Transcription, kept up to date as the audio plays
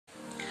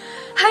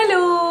Hello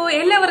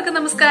എല്ലാവർക്കും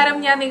നമസ്കാരം.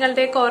 ഞാൻ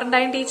നിങ്ങളുടെ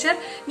ക്വാറന്റൈൻ ടീച്ചർ.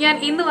 ഞാൻ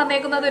ഇന്ന്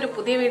വന്നേക്കുന്നത് ഒരു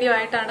പുതിയ വീഡിയോ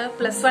ആയിട്ടാണ്.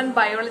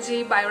 +1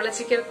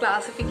 ബയോളജിക്കൽ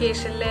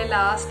ക്ലാസിഫിക്കേഷനിലെ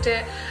ലാസ്റ്റ്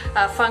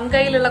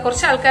ഫംഗയിലുള്ള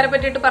കുറച്ച് ആൾക്കാരെ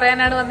പറ്റിയിട്ട്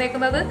പറയാനാണ്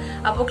വന്നേക്കുന്നത്.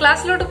 അപ്പോൾ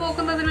ക്ലാസ്സിലോട്ട്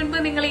പോകുന്നതിന് മുൻപ്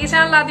നിങ്ങൾ ഈ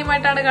ചാനൽ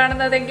ആദ്യമായിട്ടാണ്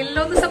കാണുന്നതെങ്കിൽ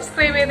ഒന്ന്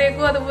സബ്സ്ക്രൈബ്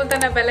ചെയ്തേക്കൂ. അതുപോലെ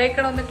തന്നെ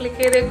ബെലൈക്കൺ ഒന്ന്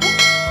ക്ലിക്ക് ചെയ്തേക്കൂ.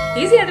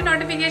 ഈസി ആയിട്ട്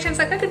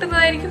നോട്ടിഫിക്കേഷൻസ് ഒക്കെ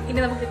കിട്ടുന്നതായിരിക്കും.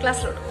 ഇനി നമുക്ക്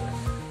ക്ലാസ്സിലോട്ട് പോകാം.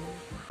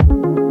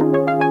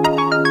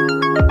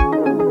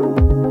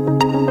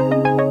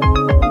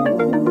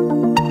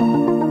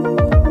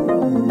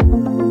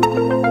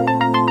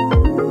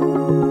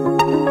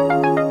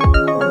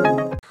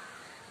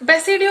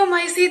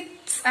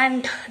 Basidiomycetes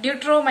and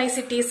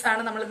deuteromycetes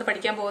ആണ് നമ്മൾ ഇന്ന്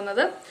പഠിക്കാൻ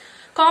പോകുന്നത്.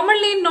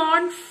 Commonly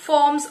known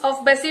forms of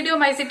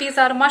basidiomycetes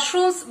are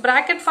mushrooms,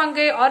 bracket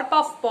fungi or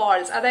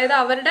puffballs. അതായത്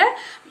അവരുടെ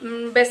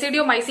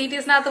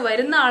ബസിഡിയോമൈസീറ്റീസിനകത്ത്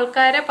വരുന്ന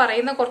ആൾക്കാരെ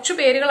പറയുന്ന കുറച്ച്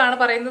പേരുകളാണ്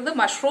പറയുന്നത്.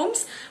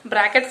 മഷ്റൂംസ്,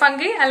 ബ്രാക്കറ്റ്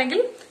ഫംഗി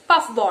അല്ലെങ്കിൽ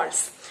puff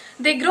balls.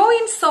 They grow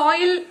in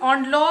soil, on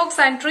logs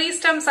and tree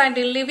stems and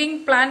in living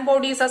plant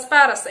bodies as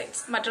parasites.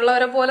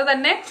 മറ്റുള്ളവരെ പോലെ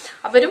തന്നെ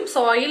അവരും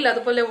സോയിൽ,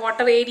 അതുപോലെ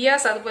വാട്ടർ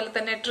ഏരിയാസ്, അതുപോലെ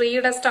തന്നെ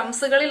ട്രീയുടെ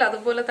സ്റ്റംസുകളിൽ,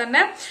 അതുപോലെ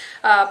തന്നെ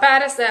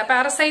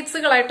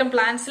പാരസൈറ്റ്സുകളായിട്ടും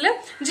പ്ലാന്റ്സിൽ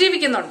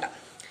ജീവിക്കുന്നുണ്ട്.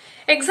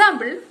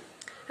 Example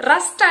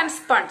rest and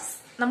സ്പൺസ്.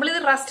 നമ്മളിത്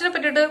റസ്റ്റിനെ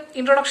പറ്റിയിട്ട്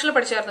ഇൻട്രൊഡക്ഷനിൽ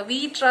പഠിച്ചായിരുന്നു.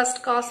 Wheat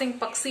rest കാസിംഗ്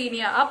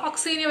Puccinia. ആ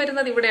പക്സീനിയ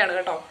വരുന്നത് ഇവിടെയാണ്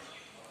കേട്ടോ.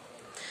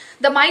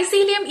 The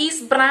mycelium is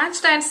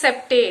branched and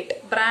septate.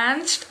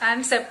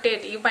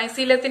 ഈ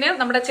മൈസീലിയത്തിന്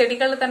നമ്മുടെ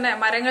ചെടികളിൽ തന്നെ,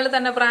 മരങ്ങളിൽ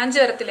തന്നെ ബ്രാഞ്ച്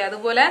വരത്തില്ലേ,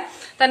 അതുപോലെ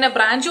തന്നെ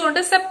ബ്രാഞ്ചും ഉണ്ട്,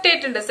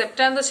 സെപ്റ്റേറ്റ് ഉണ്ട്. സെപ്റ്റ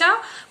എന്ന് വെച്ചാൽ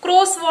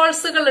ക്രോസ്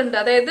വാൾസുകൾ ഉണ്ട്.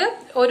 അതായത്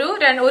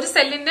ഒരു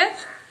സെല്ലിന്റെ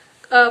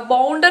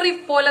ബൗണ്ടറി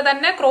പോലെ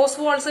തന്നെ ക്രോസ്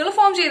വാൾസുകൾ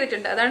ഫോം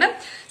ചെയ്തിട്ടുണ്ട്. അതാണ്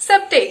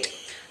septate.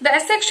 The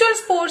asexual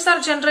spores are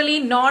generally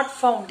not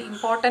found.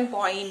 Important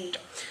point.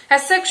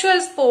 Asexual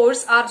spores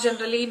are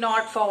generally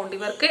not found.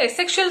 ഇവർക്ക്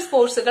asexual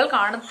sporesകൾ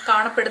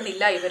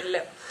കാണപ്പെടുന്നില്ല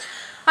ഇവരില്.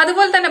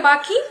 അതുപോലെ തന്നെ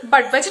ബാക്കി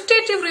but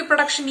vegetative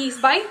reproduction is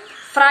by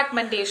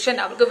fragmentation.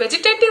 അവർക്ക്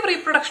വെജിറ്റേറ്റീവ്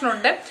റീപ്രൊഡക്ഷൻ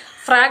ഉണ്ട്,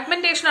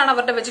 ഫ്രാഗ്മെന്റേഷൻ ആണ്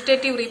അവരുടെ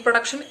വെജിറ്റേറ്റീവ്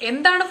റീപ്രൊഡക്ഷൻ.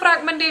 എന്താണ്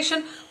ഫ്രാഗ്മെന്റേഷൻ?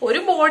 ഒരു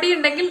ബോഡി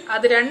ഉണ്ടെങ്കിൽ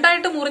അത്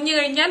രണ്ടായിട്ട് മുറിഞ്ഞു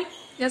കഴിഞ്ഞാൽ,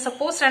 ഞാൻ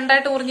സപ്പോസ്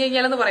രണ്ടായിട്ട് മുറിഞ്ഞു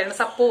കഴിഞ്ഞാൽ എന്ന് പറയുന്നത്,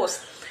 സപ്പോസ്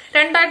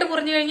രണ്ടായിട്ട്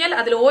മുറിഞ്ഞു കഴിഞ്ഞാൽ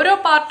അതിൽ ഓരോ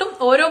പാർട്ടും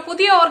ഓരോ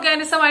പുതിയ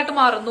ഓർഗാനിസം ആയിട്ട്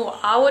മാറുന്നു.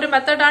 ആ ഒരു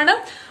മെത്തഡാണ്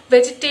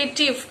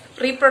വെജിറ്റേറ്റീവ്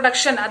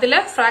റീപ്രൊഡക്ഷൻ, അതില്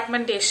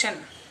fragmentation.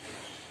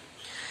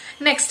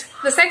 Next,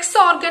 the sex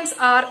organs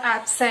are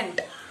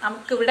absent.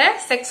 നമുക്കിവിടെ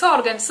സെക്സ്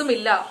ഓർഗൻസും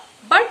ഇല്ല,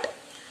 ബട്ട്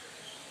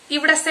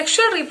ഇവിടെ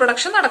സെക്ഷൽ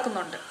റീപ്രൊഡക്ഷൻ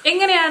നടക്കുന്നുണ്ട്.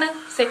 എങ്ങനെയാണ്?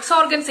 സെക്സ്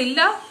ഓർഗൻസ് ഇല്ല,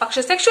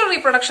 പക്ഷെ സെക്ഷൽ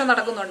റീപ്രൊഡക്ഷൻ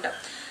നടക്കുന്നുണ്ട്.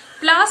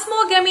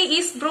 Plasmogamy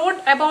is brought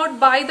about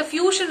by the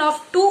fusion of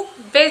two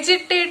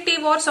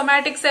vegetative or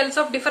somatic cells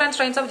of different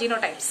strains of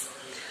genotypes.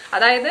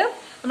 അതായത്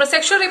നമ്മൾ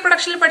സെക്ഷൽ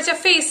റീപ്രൊഡക്ഷനിൽ പഠിച്ച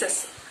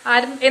ഫേസസ്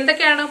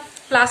എന്തൊക്കെയാണ്?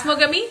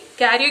 Plasmogamy,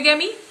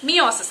 karyogamy,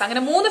 meiosis.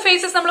 അങ്ങനെ 3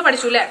 ഫേസസ് നമ്മൾ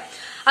പഠിച്ചു അല്ലെ?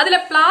 അതിലെ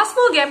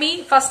പ്ലാസ്മോഗമി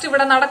ഫസ്റ്റ്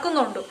ഇവിടെ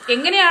നടക്കുന്നുണ്ട്.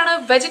 എങ്ങനെയാണ്?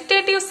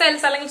 വെജിറ്റേറ്റീവ്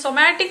സെൽസ് അല്ലെങ്കിൽ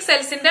സൊമാറ്റിക്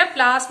സെൽസിന്റെ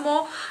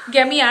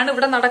പ്ലാസ്മോഗമിയാണ്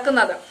ഇവിടെ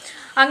നടക്കുന്നത്.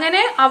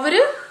 അങ്ങനെ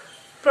അവര്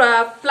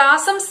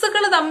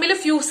പ്ലാസംസുകൾ തമ്മിൽ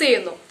ഫ്യൂസ്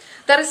ചെയ്യുന്നു.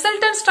 The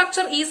resultant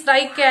structure is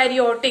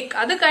dikaryotic.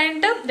 അത്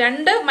കഴിഞ്ഞിട്ട്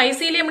 2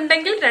 മൈസീലിയം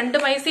ഉണ്ടെങ്കിൽ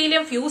 2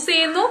 മൈസീലിയം ഫ്യൂസ്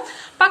ചെയ്യുന്നു.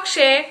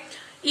 പക്ഷേ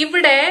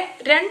ഇവിടെ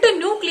 2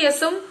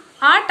 ന്യൂക്ലിയസും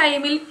ആ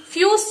ടൈമിൽ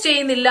ഫ്യൂസ്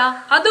ചെയ്യുന്നില്ല.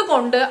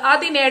 അതുകൊണ്ട്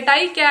അതിനെ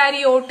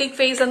ഡൈകാരിയോട്ടിക്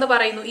ഫേസ് എന്ന്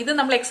പറയുന്നു. ഇത്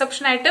നമ്മൾ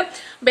എക്സെപ്ഷൻ ആയിട്ട്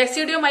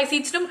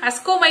ബസിഡിയോമൈസീറ്റ്സിനും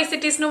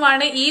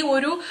അസ്കോമൈസിറ്റീസിനുമാണ് ഈ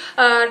ഒരു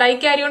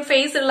ഡൈകാരിയോൺ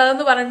ഫേസ്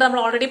ഉള്ളതെന്ന് പറഞ്ഞിട്ട്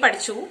നമ്മൾ ഓൾറെഡി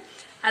പഠിച്ചു.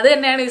 അത്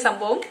തന്നെയാണ് ഈ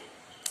സംഭവം.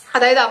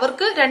 അതായത്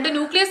അവർക്ക് 2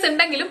 ന്യൂക്ലിയസ്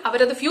ഉണ്ടെങ്കിലും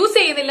അവരത് ഫ്യൂസ്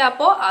ചെയ്യുന്നില്ല.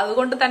 അപ്പോ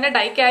അതുകൊണ്ട് തന്നെ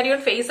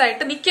ഡൈകാരിയോൺ ഫേസ്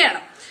ആയിട്ട്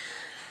നിൽക്കുകയാണ്.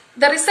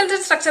 The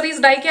resultant structure is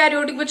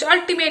dikaryotic, which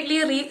ultimately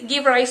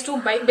give rise to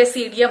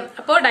basidium.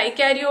 അപ്പോൾ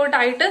ഡൈകാരിയോട്ട്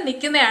ആയിട്ട്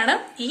നിൽക്കുന്നതാണ്.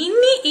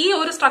 ഇനി ഈ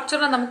ഒരു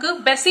സ്ട്രക്ചറിനെ നമുക്ക്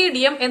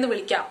ബസിഡിയം എന്ന്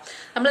വിളിക്കാം.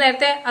 നമ്മൾ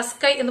നേരത്തെ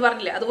അസ്കൈ എന്ന്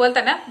പറഞ്ഞില്ലേ, അതുപോലെ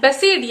തന്നെ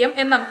ബസിഡിയം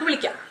എന്ന് നമുക്ക്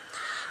വിളിക്കാം.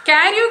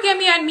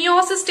 Karyogamy and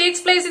meiosis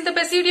takes place in the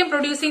basidium,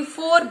 producing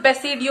 4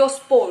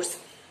 basidiospores.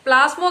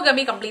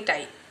 Plasmogamy complete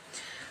ആയി,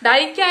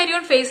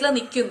 ഡൈകാരിയോൺ ഫേസിൽ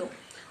നിൽക്കുന്നു.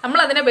 നമ്മൾ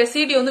അതിനെ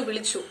ബസിഡിയം എന്ന്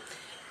വിളിച്ചു.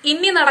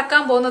 ഇനി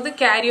നടക്കാൻ പോകുന്നത്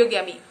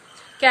കാരിയോഗമി.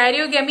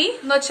 കാരിയോഗമി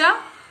എന്ന് വെച്ചാൽ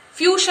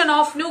ഫ്യൂഷൻ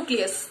ഓഫ്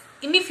ന്യൂക്ലിയസ്.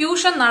 ഇനി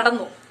ഫ്യൂഷൻ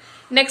നടന്നു.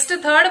 നെക്സ്റ്റ്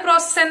തേർഡ്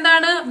പ്രോസസ്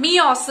എന്താണ്?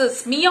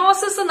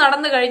 മിയോസിസ്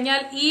നടന്നു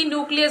കഴിഞ്ഞാൽ ഈ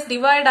ന്യൂക്ലിയസ്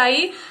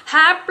ഡിവൈഡായി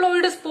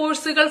ഹാപ്ലോയിഡ്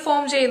സ്പോർസുകൾ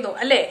ഫോം ചെയ്യുന്നു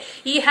അല്ലെ?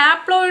 ഈ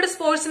ഹാപ്ലോയിഡ്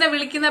സ്പോർസിനെ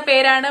വിളിക്കുന്ന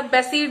പേരാണ്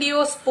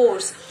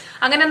ബസിഡിയോസ്പോർസ്.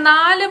 അങ്ങനെ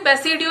 4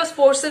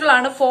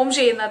 ബസിഡിയോസ്പോർസുകളാണ് ഫോം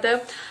ചെയ്യുന്നത്.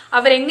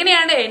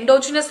 അവരെങ്ങനെയാണ്?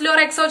 എൻഡോജിനസ്ലി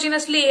ഓർ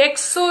എക്സോജിനസ്ലി?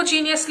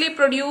 എക്സോജീനിയസ്ലി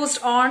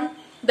produced on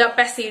the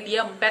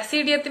ബസിഡിയം.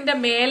 ബസിഡിയത്തിന്റെ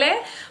മേലെ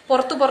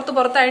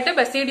പുറത്തായിട്ട്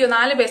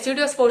 4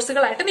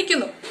 ബസിഡിയോസ്പോർസുകളായിട്ട്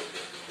നിൽക്കുന്നു.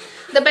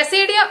 The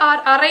basidia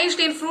are arranged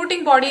in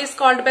fruiting bodies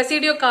called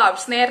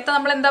basidiocarps. നേരത്തെ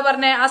നമ്മൾ എന്താ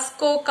പറഞ്ഞ?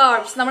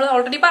 അസ്കോകാർപ്സ് നമ്മൾ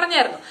ഓൾറെഡി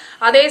പറഞ്ഞായിരുന്നു.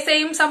 അതേ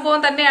സെയിം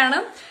സംഭവം തന്നെയാണ്.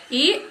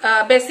 ഈ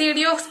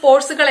ബസിഡിയോ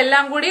സ്പോർസുകൾ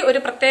എല്ലാം കൂടി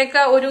ഒരു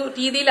പ്രത്യേക ഒരു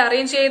രീതിയിൽ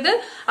അറേഞ്ച് ചെയ്ത്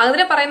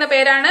അതിനെ പറയുന്ന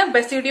പേരാണ്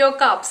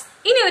ബസിഡിയോകാർപ്സ്.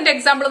 ഇനി ഇതിന്റെ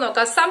എക്സാമ്പിൾ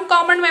നോക്കാം. Some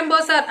common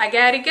members are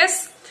Agaricus,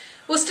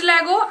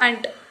 ഉസ്റ്റിലാഗോ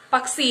and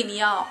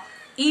Puccinia.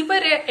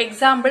 ഇവരെ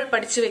എക്സാമ്പിൾ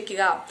പഠിച്ചു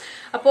വെക്കുക.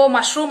 അപ്പോൾ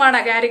മഷ്റൂം ആണ്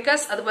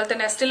അഗാരിക്കസ്, അതുപോലെ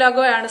തന്നെ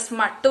എസ്റ്റിലാഗോ ആണ്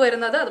സ്മട്ട്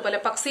വരുന്നത്, അതുപോലെ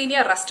പക്സീനിയ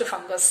റസ്റ്റ്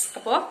ഫംഗസ്.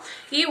 അപ്പോൾ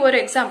ഈ ഒരു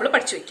എക്സാമ്പിൾ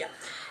പഠിച്ചു വെക്കാം.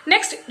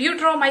 Next,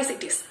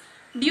 deuteromycetes.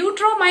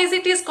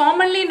 Deuteromycetes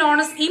commonly known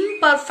as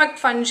imperfect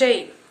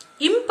fungi.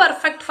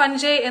 Imperfect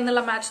fungi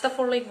എന്നുള്ള match the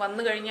following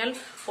വന്നു കഴിഞ്ഞാൽ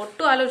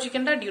ഒട്ടും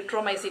ആലോചിക്കേണ്ട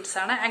deuteromycetes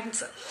ആണ്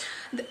answer.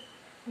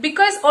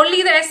 Because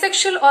only the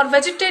asexual or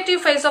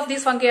vegetative phase of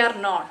these fungi are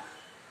known.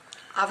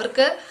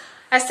 അവർക്ക്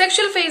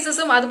അസെക്ഷൽ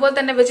ഫേസസും അതുപോലെ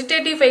തന്നെ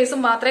വെജിറ്റേറ്റീവ് ഫേസും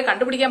മാത്രമേ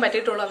കണ്ടുപിടിക്കാൻ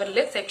പറ്റിയിട്ടുള്ളൂ. അവരിൽ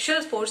സെക്ഷൽ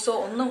സ്പോർട്സോ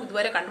ഒന്നും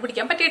ഇതുവരെ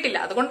കണ്ടുപിടിക്കാൻ പറ്റിയിട്ടില്ല.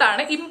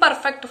 അതുകൊണ്ടാണ്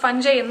imperfect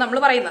fungi എന്ന് നമ്മൾ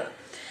പറയുന്നത്.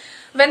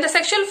 When the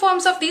sexual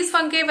forms of these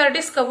fungi were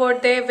discovered,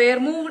 they were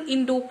moved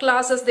into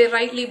classes they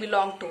rightly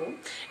belong to.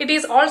 It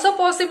is also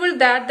possible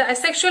that the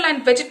asexual and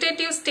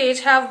vegetative stage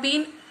have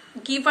been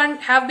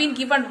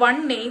given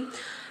one name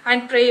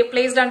and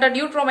placed under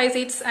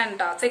deuteromycetes,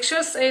 and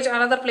sexual stage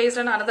another placed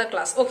under another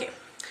class. Okay.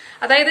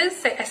 അതായത്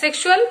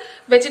sexual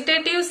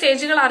vegetative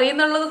സ്റ്റേജുകൾ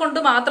അറിയുന്നുള്ളത് കൊണ്ട്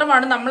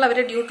മാത്രമാണ് നമ്മൾ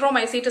അവരെ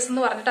ഡ്യൂട്രോമൈസീറ്റസ്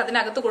എന്ന് പറഞ്ഞിട്ട്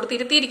അതിനകത്ത്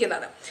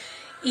കൊടുത്തിരുത്തിയിരിക്കുന്നത്.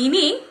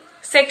 ഇനി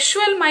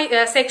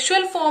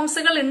sexual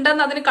ഫോംസുകൾ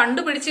ഉണ്ടെന്ന് അതിന്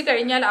കണ്ടുപിടിച്ചു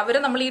കഴിഞ്ഞാൽ അവരെ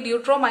നമ്മൾ ഈ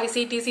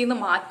ഡ്യൂട്രോമൈസീറ്റീസിൽ നിന്ന്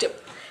മാറ്റും.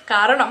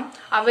 കാരണം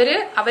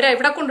അവരെ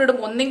എവിടെ കൊണ്ടിടും?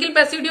 ഒന്നെങ്കിൽ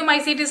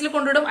ബസിഡിയോമൈസീറ്റീസിൽ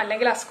കൊണ്ടിടും,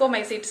 അല്ലെങ്കിൽ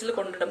അസ്കോമൈസീറ്റീസിൽ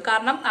കൊണ്ടിടും.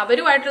 കാരണം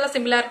അവരുമായിട്ടുള്ള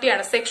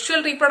സിമിലാരിറ്റിയാണ്.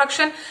 സെക്ഷുവൽ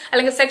റീപ്രൊഡക്ഷൻ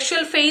അല്ലെങ്കിൽ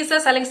സെക്ഷുവൽ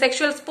ഫേസസ് അല്ലെങ്കിൽ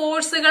സെക്ഷുവൽ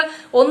സ്പോർട്സുകൾ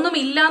ഒന്നും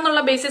ഇല്ല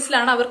എന്നുള്ള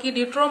ബേസിസിലാണ് അവർക്ക് ഈ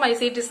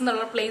ഡ്യൂട്രോമൈസീറ്റീസ്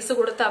എന്നുള്ള പ്ലേസ്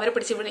കൊടുത്ത് അവരെ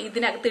പിടിച്ച്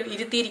ഇതിനകത്ത്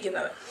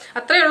ഇരുത്തിയിരിക്കുന്നത്.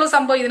 അത്രയേ ഉള്ളൂ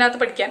സംഭവം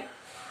ഇതിനകത്ത് പഠിക്കാൻ.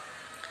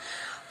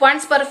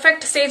 Once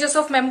perfect stages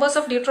of members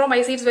of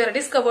deuteromycetes were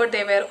discovered,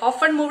 they were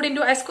often moved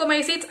into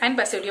ascomycetes and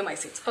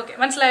basidiomycetes. Okay,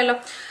 മനസ്സിലായല്ലോ.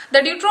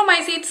 The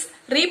deuteromycetes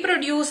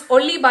reproduce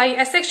only by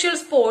asexual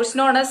spores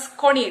known as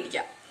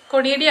conidia.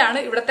 Conidia ആണ്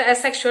ഇവിടുത്തെ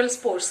asexual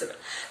സ്പോർട്സുകൾ.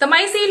 The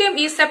mycelium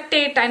is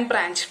septate and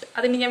branched.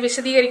 അതിന് ഞാൻ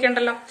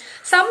വിശദീകരിക്കണ്ടല്ലോ.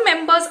 Some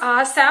members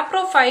are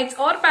saprophytes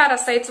or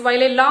parasites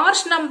while a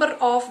large number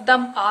of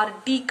them are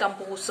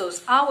decomposers.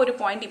 ആ ഒരു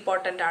point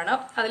important ആണ്.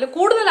 അതിൽ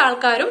കൂടുതൽ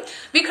ആൾക്കാരും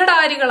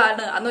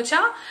വിഘടാരികളാണ്. എന്ന്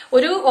വെച്ചാൽ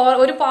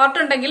ഒരു പാർട്ട്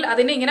ഉണ്ടെങ്കിൽ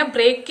അതിനെ ഇങ്ങനെ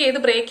ബ്രേക്ക്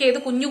ചെയ്ത്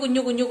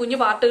കുഞ്ഞു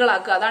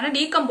പാർട്ടുകളാക്കുക. അതാണ്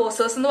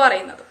ഡീകമ്പോസേഴ്സ് എന്ന്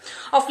പറയുന്നത്.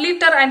 Of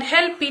litter and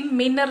help in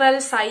mineral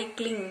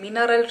cycling.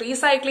 Mineral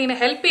റീസൈക്ലിങ്ങിന്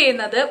help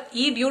ചെയ്യുന്നത്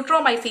ഈ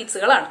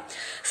ഡ്യൂട്രോമൈസീറ്റ്സുകളാണ്.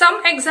 Some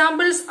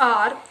examples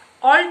are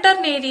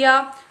Alternaria,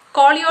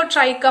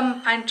 Coleotrichum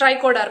and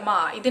Trichoderma.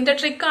 ഇതിന്റെ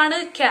ട്രിക്ക് ആണ്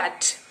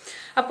കാറ്റ്.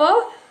 അപ്പോ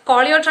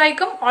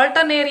കോളിയോട്രൈക്കം,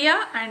 ഓൾട്ടർനേറിയ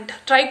ആൻഡ്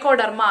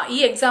ട്രൈക്കോഡർമ ഈ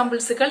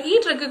എക്സാമ്പിൾസുകൾ ഈ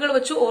ട്രിക്കുകൾ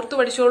വെച്ച് ഓർത്തു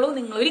പഠിച്ചോളൂ.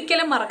 നിങ്ങൾ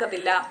ഒരിക്കലും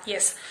മറക്കത്തില്ല.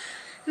 യെസ്.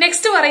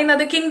 നെക്സ്റ്റ്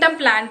പറയുന്നത് kingdom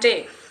Plantae.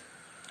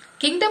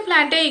 Kingdom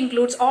Plantae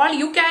includes all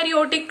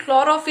eukaryotic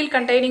chlorophyll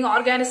containing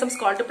organisms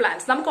called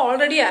plants. നമുക്ക്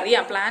ഓൾറെഡി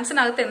അറിയാം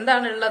പ്ലാന്റ്സിനകത്ത്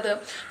എന്താണ് ഉള്ളത്.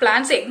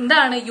 പ്ലാന്റ്സ്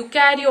എന്താണ്?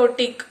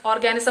 യുക്കാരിയോട്ടിക്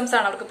ഓർഗാനിസംസ്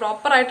ആണ്. അവർക്ക്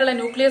പ്രോപ്പർ ആയിട്ടുള്ള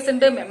ന്യൂക്ലിയസ്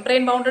ഉണ്ട്,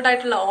 മെംബ്രെയിൻ ബൗണ്ടഡ്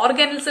ആയിട്ടുള്ള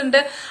ഓർഗാനിൽസ് ഉണ്ട്.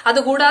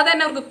 അതുകൂടാതെ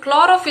തന്നെ അവർക്ക്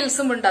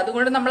ക്ലോറോഫിൽസും ഉണ്ട്.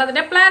 അതുകൊണ്ട് നമ്മൾ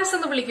അതിനെ പ്ലാന്റ്സ്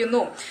എന്ന്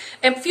വിളിക്കുന്നു.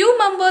 A few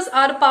members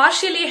are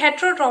partially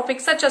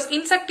heterotrophic such as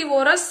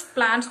insectivorous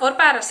plants or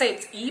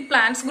parasites. ഈ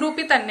പ്ലാന്റ്സ്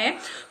ഗ്രൂപ്പിൽ തന്നെ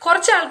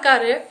കുറച്ച്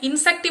ആൾക്കാർ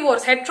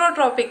ഇൻസെക്ടിവോറസ്,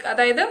 ഹെട്രോട്രോപ്പിക്,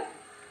 അതായത്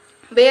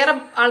വേറെ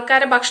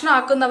ആൾക്കാരെ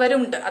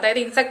ഭക്ഷണമാക്കുന്നവരുണ്ട്. അതായത്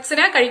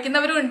ഇൻസെക്ട്സിനെ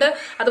കഴിക്കുന്നവരും ഉണ്ട്,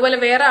 അതുപോലെ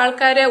വേറെ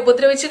ആൾക്കാരെ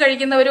ഉപദ്രവിച്ച്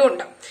കഴിക്കുന്നവരും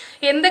ഉണ്ട്.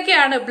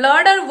 എന്തൊക്കെയാണ്?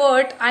 Bladder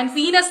വേർട്ട് and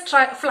Venus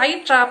fly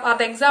trap are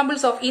the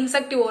examples of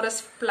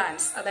insectivorous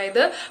plants.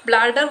 അതായത്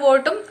ബ്ലാഡർ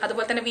വേർട്ടും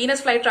അതുപോലെ തന്നെ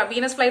വീനസ് ഫ്ലൈ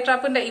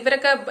ട്രാപ്പിന്റെ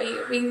ഇവരൊക്കെ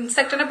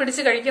ഇൻസെക്ടിനെ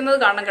പിടിച്ച് കഴിക്കുന്നത്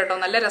കാണാൻ കേട്ടോ.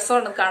 നല്ല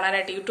രസമാണ്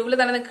കാണാനായിട്ട്. യൂട്യൂബിൽ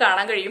തന്നെ നിങ്ങൾക്ക്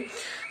കാണാൻ കഴിയും.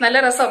 നല്ല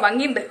രസമാണ്,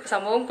 ഭംഗിയുണ്ട്.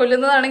 സംഭവം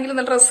കൊല്ലുന്നതാണെങ്കിലും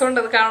നല്ല രസമുണ്ട്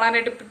അത്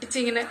കാണാനായിട്ട്,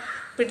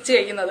 പിടിച്ച്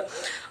കഴിക്കുന്നത്.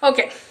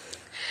 Okay.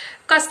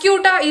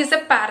 Cuscuta is A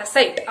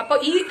parasite. അപ്പൊ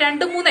ഈ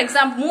മൂന്ന്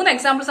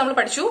എക്സാമ്പിൾസ് നമ്മൾ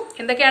പഠിച്ചു.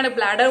 എന്തൊക്കെയാണ്?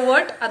 ബ്ലാഡർ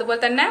വേർട്ട്, അതുപോലെ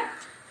തന്നെ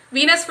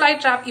വീനസ് ഫ്ലൈ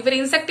ട്രാപ്പ്. ഇവർ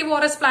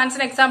ഇൻസെക്ടിവോറസ്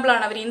പ്ലാന്റ്സിന് എക്സാമ്പിൾ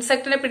ആണ്. അവർ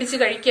ഇൻസെക്ടിനെ പിടിച്ച്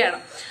കഴിക്കുകയാണ്.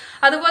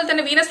 അതുപോലെ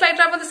തന്നെ വീനസ് ഫ്ലൈ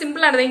ട്രാപ്പ് അത്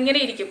സിമ്പിൾ ആണ്. അത് ഇങ്ങനെ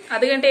ഇരിക്കും.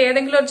 അത് കഴിഞ്ഞിട്ട്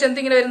ഏതെങ്കിലും ഒരു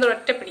ജന്തു ഇങ്ങനെ വരുന്ന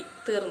ഒറ്റപ്പിടി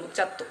തീർന്നു,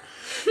 ചത്തു.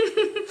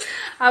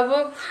 അപ്പൊ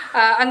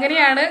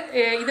അങ്ങനെയാണ്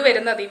ഇത്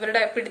വരുന്നത്.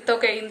 ഇവരുടെ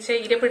പിടുത്തമൊക്കെ,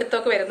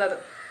 ഇരപിടുത്തമൊക്കെ വരുന്നത്.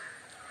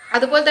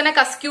 അതുപോലെ തന്നെ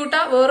കസ്ക്യൂട്ട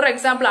വേറൊരു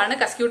എക്സാമ്പിൾ ആണ്.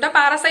 Cuscuta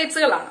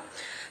പാരസൈറ്റ്സുകളാണ്.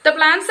 The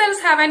plant cells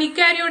have an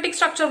eukaryotic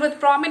structure with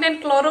prominent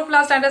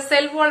chloroplast and a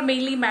cell wall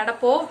mainly made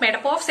up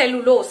of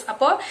cellulose.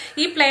 അപ്പോ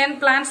ഈ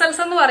plant cells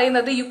എന്ന്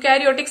പറയുന്നത്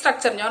യുക്കാരിയോട്ടിക്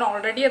സ്ട്രക്ചർ, ഞാൻ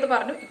ഓൾറെഡി അത്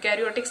പറഞ്ഞു,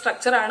 യുക്കാരിയോട്ടിക്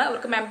സ്ട്രക്ചർ ആണ്.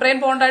 അവർക്ക് മെംബ്രെയിൻ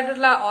ബോണ്ട്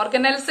ആയിട്ടുള്ള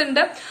ഓർഗനൽസ്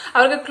ഉണ്ട്,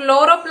 അവർക്ക്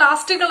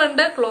ക്ലോറോപ്ലാസ്റ്റുകൾ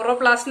ഉണ്ട്.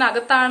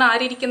 ക്ലോറോപ്ലാസ്റ്റിനകത്താണ്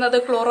ആരിയിരിക്കുന്നത്?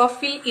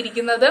 ക്ലോറോഫിൽ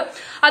ഇരിക്കുന്നത്.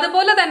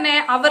 അതുപോലെ തന്നെ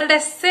അവരുടെ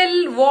സെൽ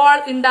വാൾ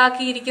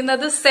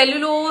ഉണ്ടാക്കിയിരിക്കുന്നത്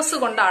സെല്ലുലോസ്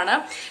കൊണ്ടാണ്.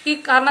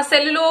 കാരണം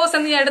സെല്ലുലോസ്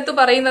എന്ന് ഞാൻ എടുത്ത്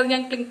പറയുന്നത്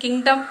ഞാൻ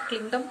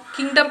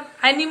കിങ്ഡം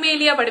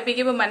അനിമേലിയ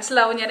പഠിപ്പിക്കുമ്പോൾ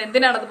മനസ്സിലാവും ഞാൻ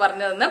എന്തിനാണത്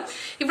പറഞ്ഞതെന്ന്.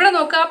 ഇവിടെ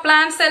നോക്കുക,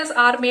 plant cells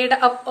are made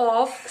up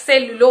of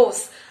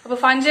cellulose. അപ്പൊ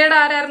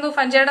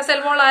ഫഞ്ചയുടെ സെൽ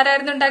വാൾ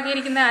ആരായിരുന്നു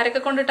ഉണ്ടാക്കിയിരിക്കുന്നത്?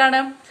 ആരൊക്കെ കൊണ്ടിട്ടാണ്?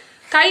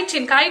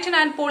 കൈറ്റിൻ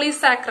ആൻഡ്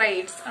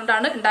പോളിസാക്രൈഡ്സ്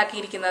കൊണ്ടാണ്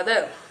ഉണ്ടാക്കിയിരിക്കുന്നത്.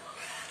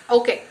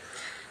 Okay.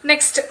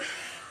 Next,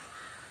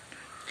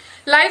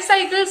 life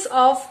cycles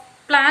of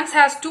plants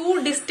has two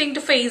distinct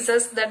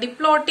phases, the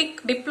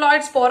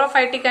diploid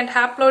sporophytic and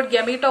haploid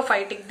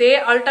gametophytic. They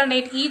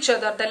alternate each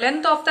other. The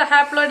length of the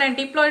haploid and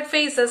diploid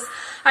phases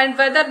and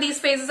whether these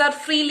phases are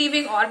free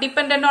living or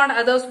dependent on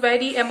others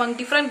vary among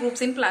different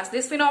groups in plants.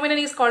 This phenomenon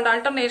is called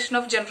alternation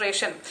of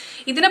generation.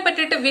 ഇതിനെ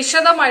പറ്റിയിട്ട്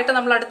വിശദമായിട്ട്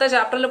നമ്മൾ അടുത്ത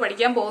ചാപ്റ്ററിൽ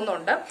പഠിക്കാൻ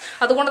പോകുന്നുണ്ട്.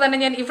 അതുകൊണ്ട് തന്നെ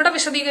ഞാൻ ഇവിടെ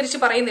വിശദീകരിച്ച്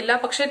പറയുന്നില്ല.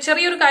 പക്ഷെ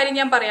ചെറിയൊരു കാര്യം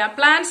ഞാൻ പറയാം.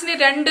 പ്ലാന്റ്സിന്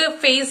രണ്ട്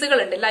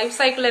ഫേസുകളുണ്ട്. ലൈഫ്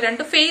സൈക്കിളിലെ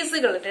രണ്ട്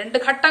ഫേസുകളുണ്ട്, രണ്ട്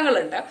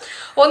ഘട്ടങ്ങളുണ്ട്.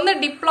 ഒന്ന്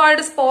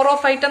ഡിപ്ലോയിഡ്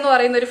സ്പോറോഫൈറ്റ് എന്ന്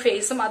പറയുന്ന ഒരു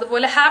ഫേസും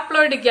അതുപോലെ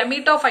ഹാപ്ലോയിഡ്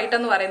ഗമീറ്റോഫൈറ്റ്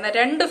എന്ന് പറയുന്ന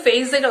രണ്ട്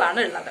ഫേസുകളാണ്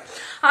ഉള്ളത്.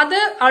 അത്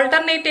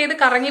ആൾട്ടർനേറ്റ് ചെയ്ത്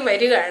കറങ്ങി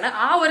വരികയാണ്.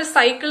 ആ ഒരു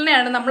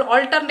സൈക്കിളിനെയാണ് നമ്മൾ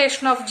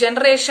ഓൾട്ടർനേഷൻ ഓഫ്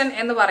ജനറേഷൻ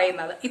എന്ന്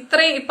പറയുന്നത്.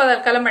 ഇത്രയും ഇപ്പൊ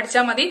തൽക്കാലം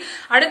പഠിച്ചാൽ മതി.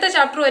 അടുത്ത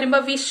ചാപ്റ്റർ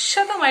വരുമ്പോൾ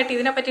വിശദമായിട്ട്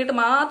ഇതിനെ പറ്റിയിട്ട്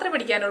മാത്രമേ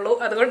പഠിക്കാനുള്ളൂ.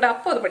 അതുകൊണ്ട്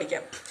അപ്പോൾ അത്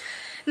പഠിക്കാം.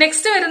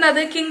 നെക്സ്റ്റ് വരുന്നത്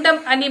കിങ്ഡം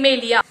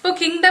അനിമേലിയ. ഇപ്പോൾ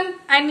kingdom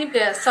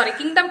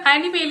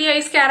Animalia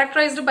is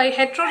characterised by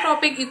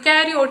ഹെറ്ററോട്രോപിക്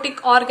eukaryotic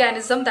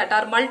organism that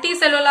are multi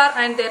cellular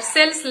and their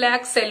cells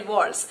lakh cell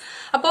walls.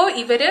 അപ്പോൾ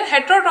ഇവര്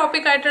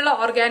ഹെറ്ററോട്രോപിക് ആയിട്ടുള്ള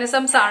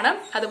ഓർഗാനിസംസ് ആണ്,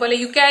 അതുപോലെ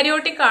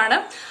യുക്കാരിയോട്ടിക് ആണ്.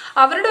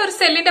 അവരുടെ ഒരു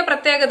സെല്ലിന്റെ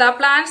പ്രത്യേകത,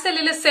 പ്ലാന്റ്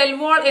സെല്ലിൽ സെൽ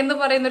വാൾ എന്ന്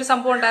പറയുന്ന ഒരു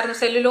സംഭവം ഉണ്ടായിരുന്നു.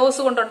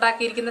 സെല്ലുലോസ് കൊണ്ട്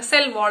ഉണ്ടാക്കിയിരിക്കുന്ന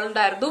സെൽ വാൾ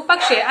ഉണ്ടായിരുന്നു.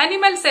 പക്ഷേ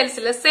അനിമൽ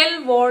സെൽസിൽ സെൽ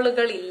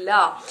വാളുകൾ ഇല്ല.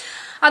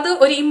 അത്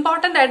ഒരു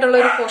ഇമ്പോർട്ടന്റ് ആയിട്ടുള്ള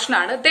ഒരു പോർഷൻ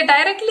ആണ്. ദേ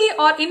directly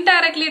or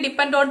indirectly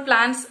depend on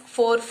plants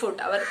for food.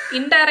 Our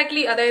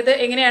indirectly, അതായത്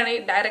എങ്ങനെയാണ്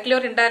ഡയറക്ട്ലി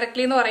ഓർ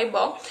ഇൻഡയറക്ട്ലി എന്ന്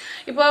പറയുമ്പോൾ,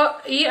 ഇപ്പോ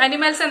ഈ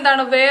അനിമൽസ്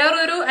എന്താണ്,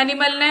 വേറൊരു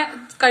അനിമലിനെ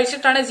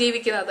കഴിച്ചിട്ടാണ്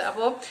ജീവിക്കുന്നത്.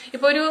 അപ്പോൾ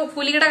ഇപ്പൊ ഒരു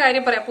പുലിയുടെ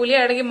കാര്യം പറയാം.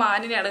 പുലിയാണെങ്കിൽ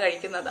മാനിനെയാണ്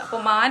കഴിക്കുന്നത്. അപ്പൊ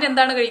മാൻ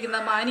എന്താണ്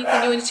കഴിക്കുന്നത്? മാൻ ഈ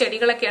കുഞ്ഞു കുഞ്ഞു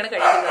ചെടികളൊക്കെയാണ്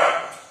കഴിക്കുന്നത്.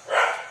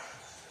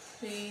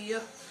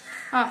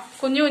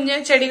 കുഞ്ഞു കുഞ്ഞു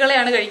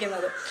ചെടികളെയാണ്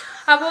കഴിക്കുന്നത്.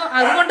 അപ്പോൾ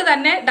അതുകൊണ്ട്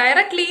തന്നെ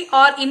directly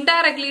or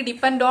indirectly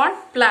depend on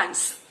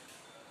plants.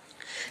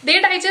 They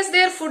digest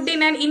their food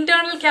in an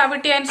internal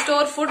cavity and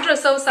store food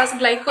reserves as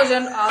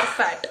glycogen or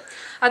fat.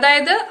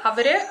 അതായത്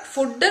അവര്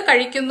ഫുഡ്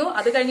കഴിക്കുന്നു,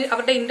 അത് കഴിഞ്ഞ്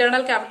അവരുടെ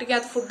ഇന്റേണൽ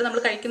ക്യാവിറ്റിക്കകത്ത് ഫുഡ് നമ്മൾ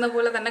കഴിക്കുന്ന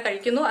പോലെ തന്നെ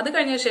കഴിക്കുന്നു. അത്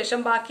കഴിഞ്ഞ ശേഷം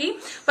ബാക്കി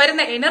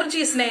വരുന്ന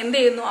എനർജീസിനെ എന്ത്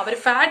ചെയ്യുന്നു? അവർ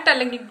ഫാറ്റ്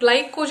അല്ലെങ്കിൽ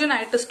ഗ്ലൈക്കോജൻ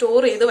ആയിട്ട് സ്റ്റോർ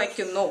ചെയ്ത്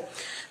വയ്ക്കുന്നു.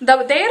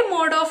 Their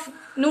mode of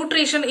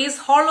nutrition is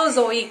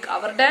holozoic.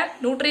 അവരുടെ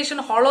ന്യൂട്രീഷൻ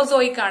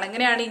ഹോളോസോയിക് ആണ്.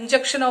 എങ്ങനെയാണ്?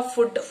 ഇഞ്ചക്ഷൻ ഓഫ്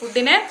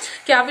ഫുഡിനെ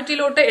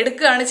ക്യാവിറ്റിയിലോട്ട്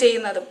എടുക്കുകയാണ്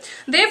ചെയ്യുന്നത്.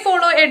 They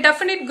follow a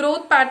definite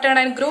growth pattern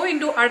and grow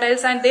into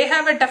adults and they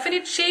have a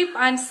definite shape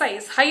and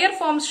size. Higher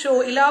forms show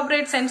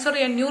elaborate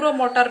sensory and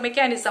neuromotor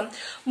mechanism.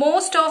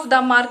 Most of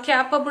them are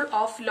capable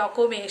of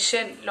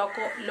locomotion.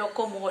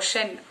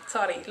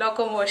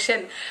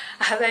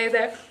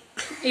 അതായത്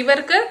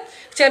ഇവർക്ക്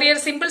ചെറിയൊരു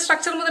simple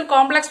structure മുതൽ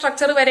complex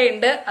structure വരെ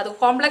ഉണ്ട്. അത്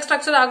complex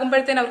structure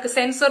ആകുമ്പോഴത്തേന് അവർക്ക്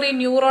sensory,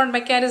 neuron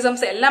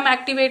mechanisms എല്ലാം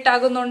activate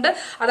ആകുന്നുണ്ട്.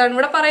 അതാണ്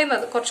ഇവിടെ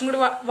പറയുന്നത്. കുറച്ചും കൂടി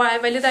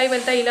വലുതായി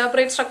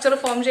ഇലാബറേറ്റ് സ്ട്രക്ചർ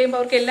ഫോം ചെയ്യുമ്പോൾ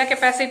അവർക്ക് എല്ലാ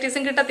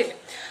കപ്പാസിറ്റീസും കിട്ടത്തില്ല.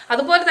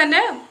 അതുപോലെ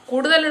തന്നെ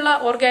കൂടുതലുള്ള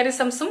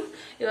ഓർഗാനിസംസും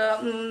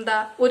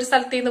ഒരു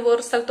സ്ഥലത്ത് നിന്ന്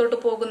വേറൊരു സ്ഥലത്തോട്ട്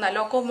പോകുന്ന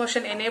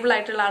ലോക്കോമോഷൻ എനേബിൾ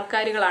ആയിട്ടുള്ള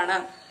ആൾക്കാരുകളാണ്.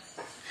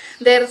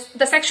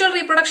 The sexual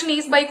reproduction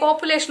is by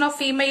copulation of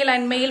female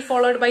and male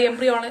followed by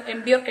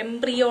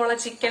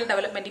embryological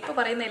development. ഇപ്പൊ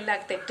പറയുന്ന എല്ലാ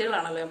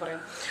തെറ്റുകളാണല്ലോ ഞാൻ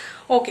പറയുന്നത്.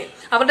 ഓക്കെ,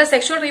 അവരുടെ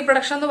സെക്ഷുവൽ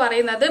റീപ്രൊഡക്ഷൻ എന്ന്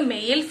പറയുന്നത്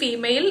മെയിൽ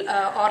ഫീമെയിൽ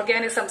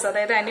ഓർഗാനിസംസ്,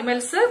 അതായത്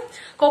അനിമൽസ്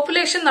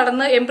കോപ്പുലേഷൻ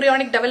നടന്ന്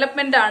എംബ്രിയോണിക്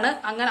ഡെവലപ്മെന്റ് ആണ്.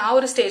 അങ്ങനെ ആ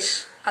ഒരു സ്റ്റേജ്,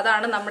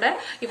 അതാണ് നമ്മുടെ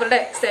ഇവരുടെ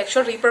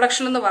സെക്ഷുവൽ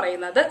റീപ്രൊഡക്ഷൻ എന്ന്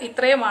പറയുന്നത്.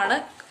 ഇത്രയുമാണ്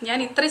ഞാൻ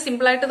ഇത്രയും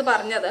സിമ്പിൾ ആയിട്ട് ഇത്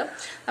പറഞ്ഞത്.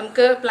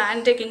 നമുക്ക്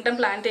കിങ്ഡം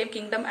പ്ലാന്റേയും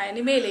കിങ്ഡം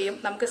അനിമയിലെയും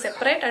നമുക്ക്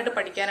സെപ്പറേറ്റ് ആയിട്ട്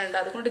പഠിക്കാനുണ്ട്.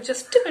 അതുകൊണ്ട്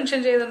ജസ്റ്റ് മെൻഷൻ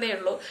ചെയ്തതേ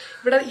ഉള്ളൂ.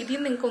 ഇവിടെ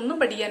ഇതിൽ നിങ്ങൾക്ക് ഒന്നും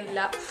പഠിക്കാനില്ല.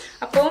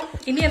 അപ്പോൾ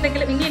ഇനി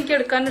എനിക്ക്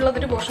എടുക്കാനുള്ളത്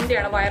ഒരു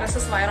പോർഷൻ്റെയാണ്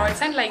വൈറസസ്,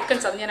 വൈറോയിഡ്സ് ആൻഡ്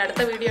ലൈക്കൻസ്. അത് ഞാൻ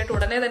അടുത്ത വീഡിയോ ആയിട്ട്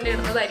ഉടനെ തന്നെ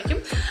ഇടുന്നതായിരിക്കും.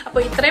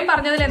 അപ്പോൾ ഇത്രയും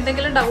പറഞ്ഞതിൽ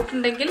എന്തെങ്കിലും ഡൗട്ട്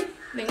ഉണ്ടെങ്കിൽ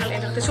നിങ്ങൾ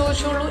എൻ്റെ അടുത്ത്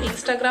ചോദിച്ചോളൂ.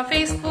 Instagram,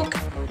 Facebook,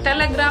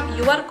 Telegram,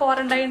 your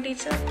quarantine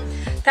teacher.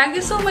 Thank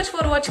you so much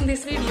for watching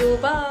this video.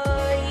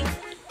 Bye.